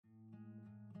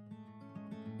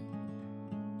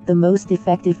The most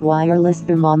effective wireless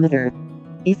thermometer.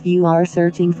 If you are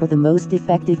searching for the most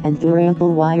effective and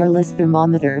durable wireless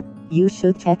thermometer, you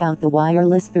should check out the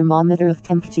wireless thermometer of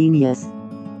TempGenius.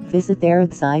 Visit their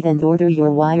website and order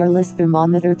your wireless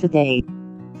thermometer today.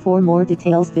 For more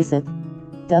details visit